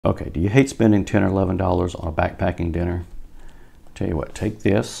Okay, do you hate spending $10 or $11 on a backpacking dinner? I'll tell you what, take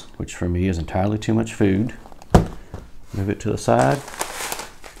this, which for me is entirely too much food. Move it to the side.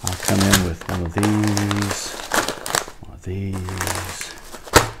 I'll come in with one of these, one of these,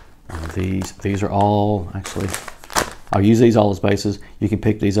 one of these. These are all, actually, I'll use these all as bases. You can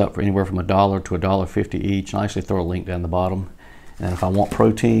pick these up for anywhere from $1 to $1.50 each. And I'll actually throw a link down the bottom. And if I want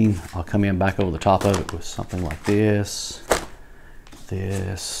protein, I'll come in back over the top of it with something like this.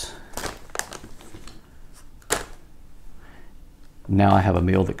 Now I have a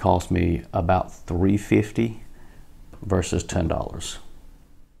meal that cost me about $3.50 versus $10.